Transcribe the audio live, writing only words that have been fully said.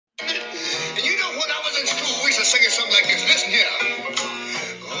And you know when I was in school, we used to sing something like this. Listen here.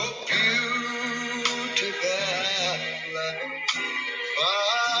 Oh, beautiful.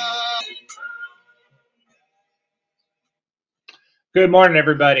 Good morning,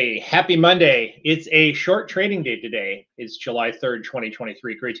 everybody. Happy Monday. It's a short trading day today. It's July 3rd,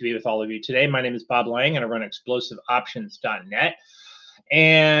 2023. Great to be with all of you today. My name is Bob Lang, and I run explosiveoptions.net.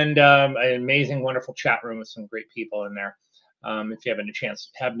 And an amazing, wonderful chat room with some great people in there. If you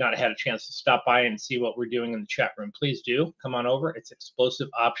have not had a chance to stop by and see what we're doing in the chat room, please do come on over. It's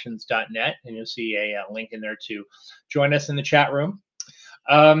explosiveoptions.net, and you'll see a link in there to join us in the chat room.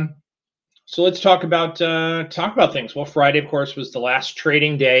 So let's talk about things. Well, Friday, of course, was the last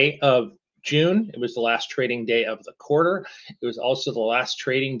trading day of June. It was the last trading day of the quarter. It was also the last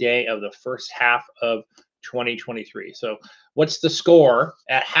trading day of the first half of 2023. So what's the score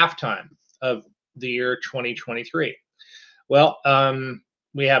at halftime of the year 2023? Well,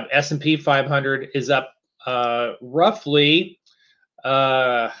 we have S&P 500 is up roughly,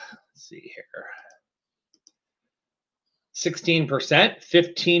 let's see here, 16%,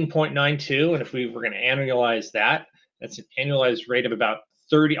 15.92. And if we were going to annualize that, that's an annualized rate of about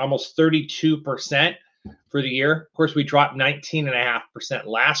almost 32% for the year. Of course, we dropped 19.5%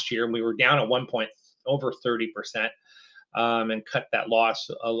 last year, and we were down at one point over 30%, and cut that loss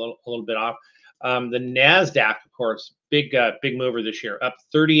a little bit off. The NASDAQ, of course, big mover this year, up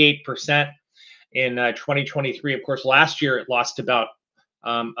 38% in 2023. Of course, last year it lost about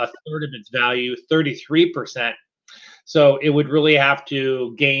a third of its value, 33%. So it would really have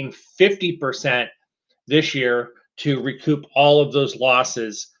to gain 50% this year to recoup all of those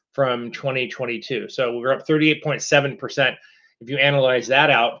losses from 2022. So we're up 38.7%. If you analyze that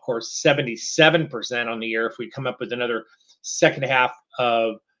out, of course, 77% on the year if we come up with another second half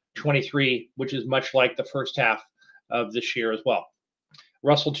of 23, which is much like the first half of this year as well.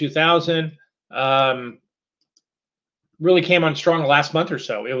 Russell 2000 really came on strong last month or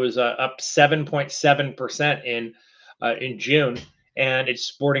so. It was up 7.7% in June, and it's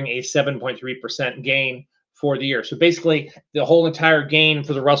sporting a 7.3% gain for the year. So basically, the whole entire gain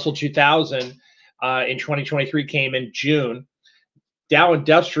for the Russell 2000 in 2023 came in June. Dow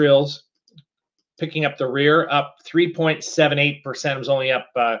Industrials picking up the rear, up 3.78%. It was only up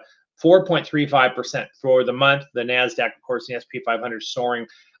 4.35% for the month. The NASDAQ, of course, the S&P 500 soaring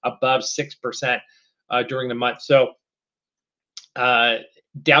above 6% during the month. So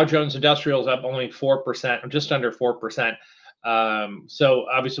Dow Jones Industrials up only 4%, just under 4%. So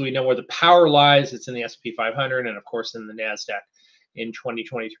obviously we know where the power lies. It's in the S&P 500 and of course in the NASDAQ in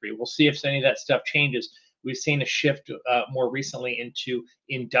 2023. We'll see if any of that stuff changes. We've seen a shift more recently into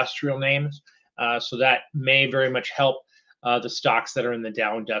industrial names. So that may very much help the stocks that are in the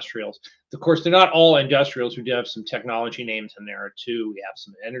Dow Industrials. Of course, they're not all industrials. We do have some technology names in there too. We have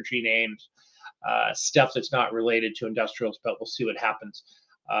some energy names. Stuff that's not related to industrials, but we'll see what happens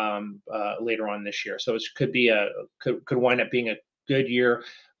later on this year. So it could wind up being a good year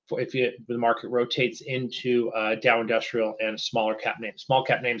if the market rotates into Dow Industrial and smaller cap names. Small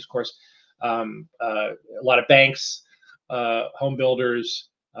cap names, of course, a lot of banks, home builders,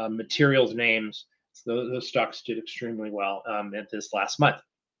 materials names. So those stocks did extremely well at this last month.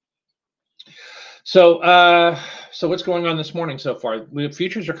 So what's going on this morning so far?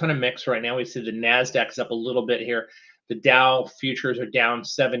 Futures are kind of mixed right now. We see the NASDAQ is up a little bit here. The Dow futures are down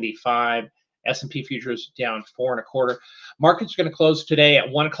 75. S&P futures down 4.25. Market's going to close today at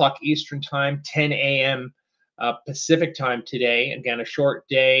 1 o'clock Eastern time, 10 a.m. Pacific time today. Again, a short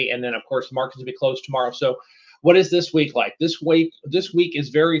day, and then of course markets will be closed tomorrow. So what is this week like? This week is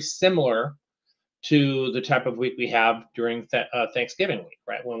very similar to the type of week we have during Thanksgiving week,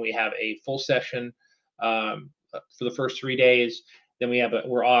 right? When we have a full session for the first 3 days, then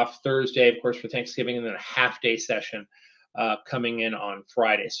we're off Thursday, of course, for Thanksgiving, and then a half-day session coming in on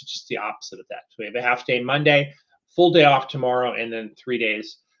Friday. So just the opposite of that. So we have a half-day Monday, full day off tomorrow, and then 3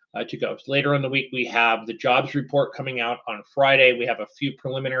 days to go. So later in the week, we have the jobs report coming out on Friday. We have a few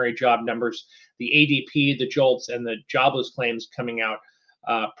preliminary job numbers, the ADP, the JOLTS, and the jobless claims coming out.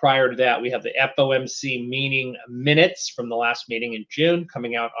 Prior to that, we have the FOMC meeting minutes from the last meeting in June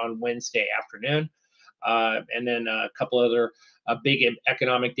coming out on Wednesday afternoon. And then a couple other big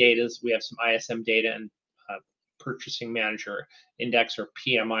economic data. We have some ISM data and purchasing manager index or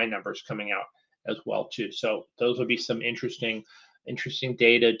PMI numbers coming out as well too. So those would be some interesting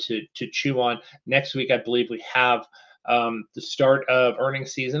data to chew on. Next week, I believe we have the start of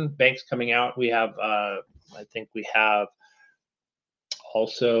earnings season, banks coming out. We have, I think we have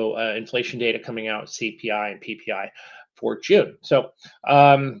also inflation data coming out, CPI and PPI for June. So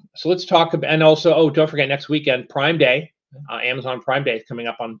let's talk about, and also, don't forget next weekend, Prime Day. Amazon Prime Day is coming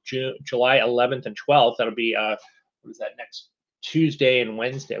up on July 11th and 12th. That'll be what is that, next Tuesday and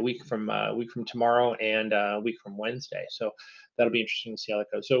Wednesday, a week from tomorrow and a week from Wednesday. So that'll be interesting to see how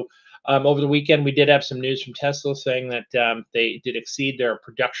that goes. So over the weekend, we did have some news from Tesla saying that they did exceed their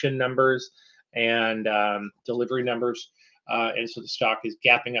production numbers and delivery numbers. And so the stock is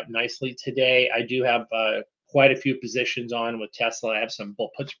gapping up nicely today. I do have quite a few positions on with Tesla. I have some bull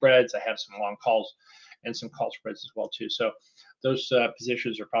put spreads. I have some long calls and some call spreads as well too. So those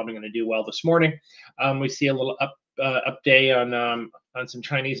positions are probably going to do well this morning. We see a little up day on some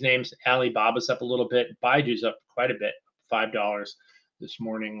Chinese names. Alibaba's up a little bit. Baidu's up quite a bit, $5 this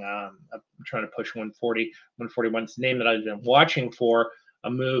morning. I'm trying to push 140, 141. It's the name that I've been watching for a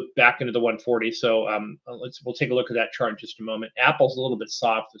move back into the 140. So we'll take a look at that chart in just a moment. Apple's a little bit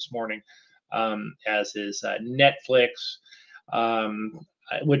soft this morning, as is Netflix.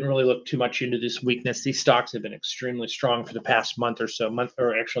 I wouldn't really look too much into this weakness. These stocks have been extremely strong for the past month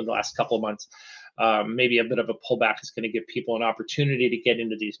or actually the last couple of months. Maybe a bit of a pullback is going to give people an opportunity to get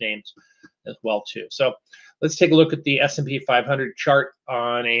into these names as well too. So let's take a look at the S&P 500 chart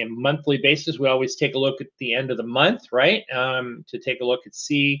on a monthly basis. We always take a look at the end of the month, right? To take a look and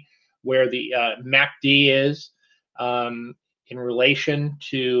see where the MACD is in relation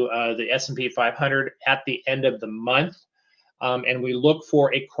to the S&P 500 at the end of the month. And we look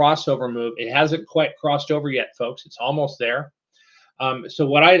for a crossover move. It hasn't quite crossed over yet, folks. It's almost there. So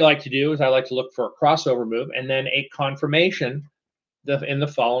what I like to do is I like to look for a crossover move and then a confirmation in the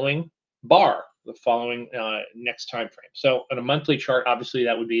following bar, the following next time frame. So on a monthly chart, obviously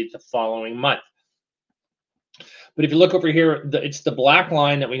that would be the following month. But if you look over here, it's the black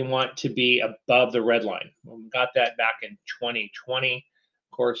line that we want to be above the red line. We got that back in 2020,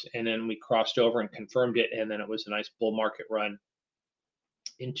 of course, and then we crossed over and confirmed it, and then it was a nice bull market run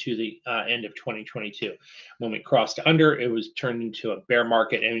into the end of 2022. When we crossed under, it was turned into a bear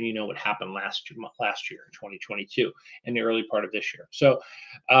market, and you know what happened last year in 2022 and the early part of this year. So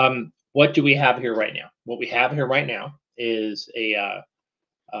what do we have here right now? What we have here right now is the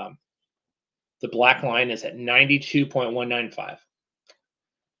black line is at 92.195.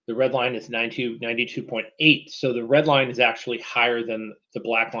 The red line is 92.8. So the red line is actually higher than the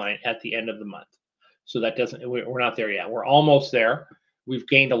black line at the end of the month. So that doesn't, we're not there yet. We're almost there. We've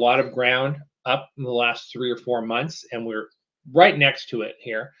gained a lot of ground up in the last 3 or 4 months, and we're right next to it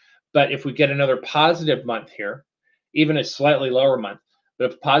here. But if we get another positive month here, even a slightly lower month,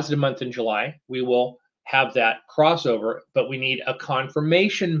 but a positive month in July, we will have that crossover, but we need a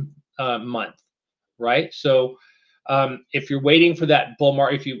confirmation month, right? So if you're waiting for that bull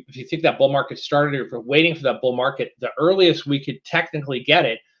market, if you think that bull market started, or if you're waiting for that bull market, the earliest we could technically get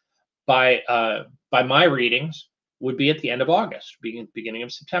it by my readings would be at the end of August, beginning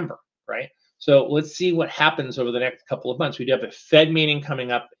of September, right? So let's see what happens over the next couple of months. We do have a Fed meeting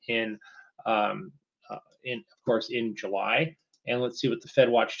coming up of course, in July, and let's see what the Fed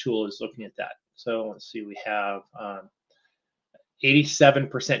Watch tool is looking at that. So let's see, we have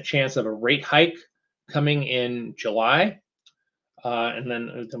 87% chance of a rate hike coming in July, and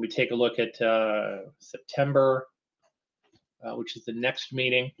then we take a look at September, which is the next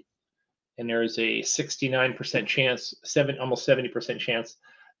meeting. And there's a 69% chance, almost 70% chance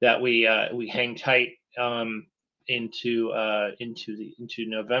that we hang tight into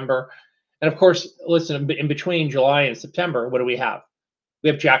November. And of course, listen, in between July and September, what do we have? We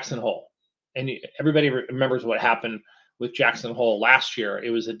have Jackson Hole, and everybody remembers what happened with Jackson Hole last year. It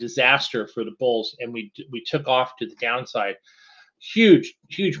was a disaster for the bulls, and we took off to the downside. Huge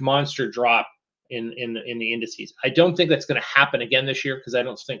monster drop in the indices. I don't think that's going to happen again this year, because I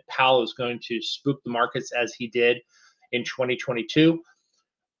don't think Powell is going to spook the markets as he did in 2022.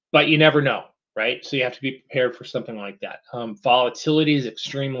 But you never know, right? So you have to be prepared for something like that. Volatility is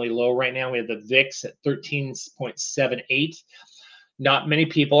extremely low right now. We have the VIX at 13.78. Not many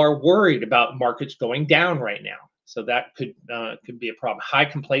people are worried about markets going down right now, so that could be a problem. High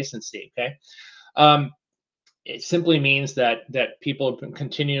complacency. Okay. It simply means that people have been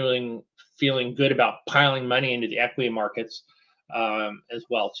continuing feeling good about piling money into the equity markets as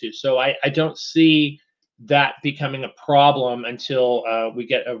well too. So I don't see that becoming a problem until we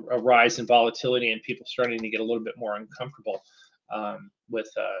get a rise in volatility and people starting to get a little bit more uncomfortable with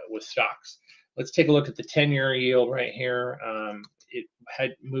stocks. Let's take a look at the 10-year yield right here. It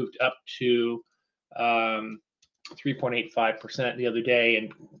had moved up to 3.85% the other day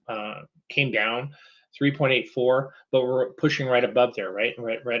and came down 3.84, but we're pushing right above there, right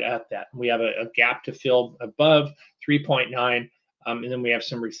at that. We have a gap to fill above 3.9, and then we have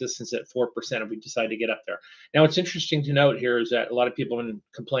some resistance at 4% if we decide to get up there. Now, what's interesting to note here is that a lot of people have been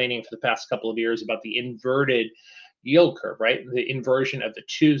complaining for the past couple of years about the inverted yield curve, right? The inversion of the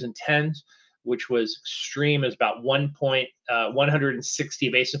 2s and 10s, which was extreme, is about 160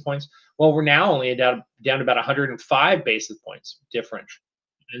 basis points. Well, we're now only down to about 105 basis points difference,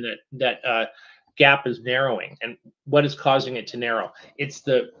 and that gap is narrowing. And what is causing it to narrow? It's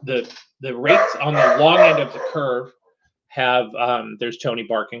the rates on the long end of the curve have there's Tony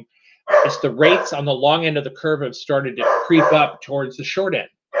barking. It's the rates on the long end of the curve have started to creep up towards the short end.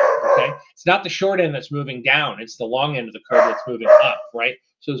 Okay, it's not the short end that's moving down; it's the long end of the curve that's moving up, right?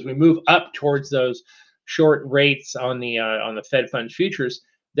 So as we move up towards those short rates on the Fed funds futures,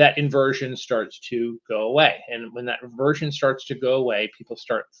 that inversion starts to go away. And when that inversion starts to go away, people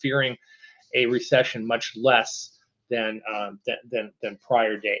start fearing a recession much less than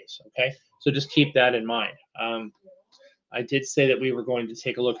prior days. Okay, so just keep that in mind. I did say that we were going to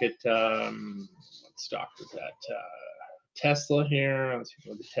take a look at what stock was that? Tesla here. Let's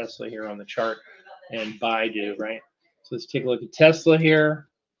look at Tesla here on the chart, and Baidu, right? So let's take a look at Tesla here.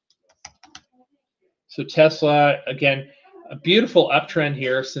 So Tesla, again, a beautiful uptrend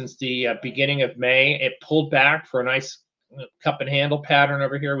here since the beginning of May. It pulled back for a nice cup and handle pattern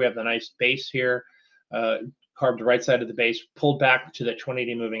over here. We have the nice base here, carved the right side of the base, pulled back to that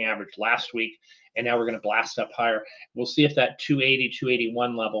 20-day moving average last week, and now we're going to blast up higher. We'll see if that 280,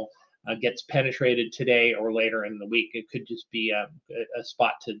 281 level gets penetrated today or later in the week. It could just be a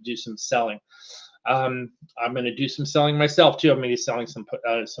spot to do some selling. I'm going to do some selling myself too. I'm going to be selling some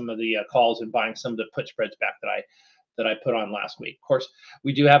of the calls and buying some of the put spreads back that I put on last week. Of course,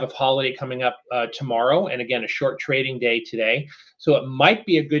 we do have a holiday coming up tomorrow, and again, a short trading day today. So it might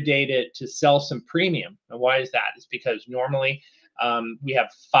be a good day to sell some premium. And why is that? It's because normally we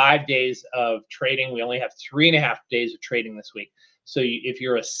have 5 days of trading. We only have 3.5 days of trading this week. So if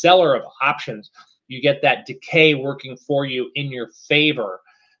you're a seller of options, you get that decay working for you in your favor.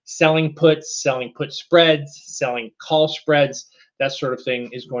 Selling puts, selling put spreads, selling call spreads, that sort of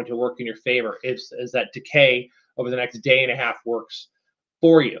thing is going to work in your favor as that decay over the next day and a half works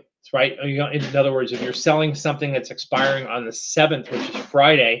for you. That's right. In other words, if you're selling something that's expiring on the 7th, which is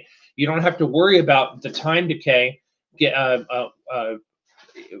Friday, you don't have to worry about the time decay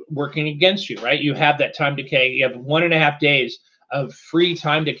working against you, right? You have that time decay. You have 1.5 days of free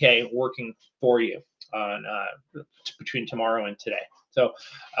time decay working for you on between tomorrow and today. So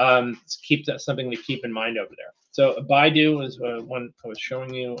keep that something to keep in mind over there. So Baidu is one I was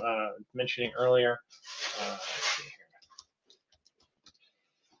showing you, mentioning earlier. Let's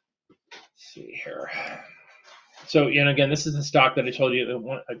see here. So, again, this is the stock that I told you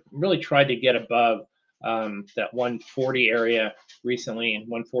that I really tried to get above that 140 area recently, and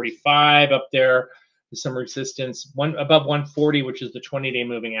 145 up there. There's some resistance above 140, which is the 20-day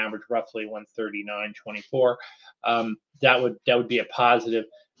moving average, roughly 139.24. That would be a positive.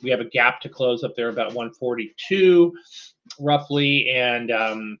 We have a gap to close up there about 142 roughly, and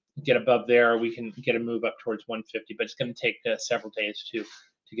get above there. We can get a move up towards 150, but it's going to take several days to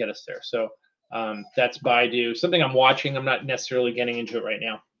get us there. So that's Baidu. Something I'm watching. I'm not necessarily getting into it right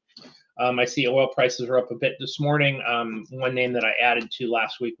now. I see oil prices are up a bit this morning. One name that I added to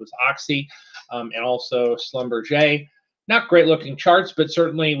last week was OXY, and also Schlumberger. Not great looking charts, but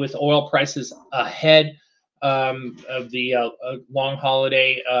certainly with oil prices ahead of the long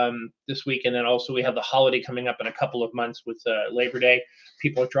holiday this week. And then also we have the holiday coming up in a couple of months with Labor Day.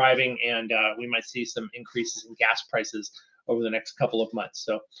 People are driving, and we might see some increases in gas prices over the next couple of months.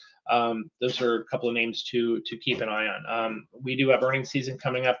 So those are a couple of names to keep an eye on. We do have earnings season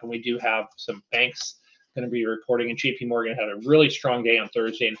coming up, and we do have some banks going to be reporting. And JP Morgan had a really strong day on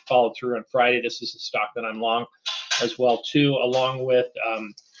Thursday and followed through on Friday. This is a stock that I'm long as well too, along with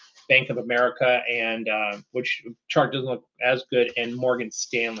Bank of America, and which chart doesn't look as good, and Morgan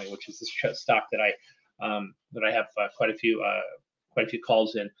Stanley, which is the stock that I have quite a few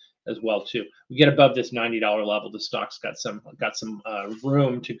calls in as well too. We get above this $90 level, the stock's got some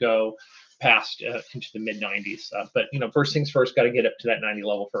room to go past into the mid 90s. But first things first, got to get up to that 90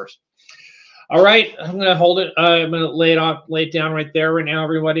 level first. All right, I'm going to hold it. I'm going to lay it down right there right now.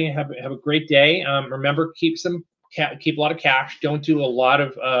 Everybody have a great day. Remember, keep a lot of cash. Don't do a lot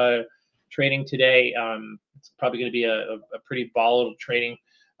of trading today. It's probably going to be a pretty volatile trading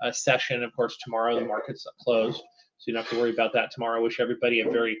session. Of course, tomorrow the market's closed, so you don't have to worry about that tomorrow. I wish everybody a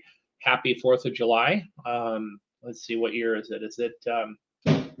very happy 4th of July. Let's see, what year is it? Is it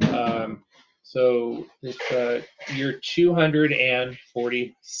so it's year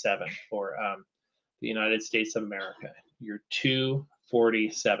 247 for the United States of America. Year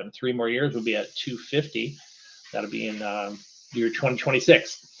 247. 3 more years will be at 250. That'll be in year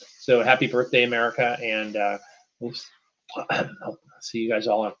 2026. So happy birthday, America, and we'll see you guys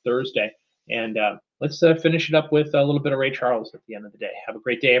all on Thursday. And let's finish it up with a little bit of Ray Charles at the end of the day. Have a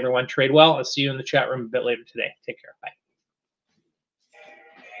great day, everyone. Trade well. I'll see you in the chat room a bit later today. Take care. Bye.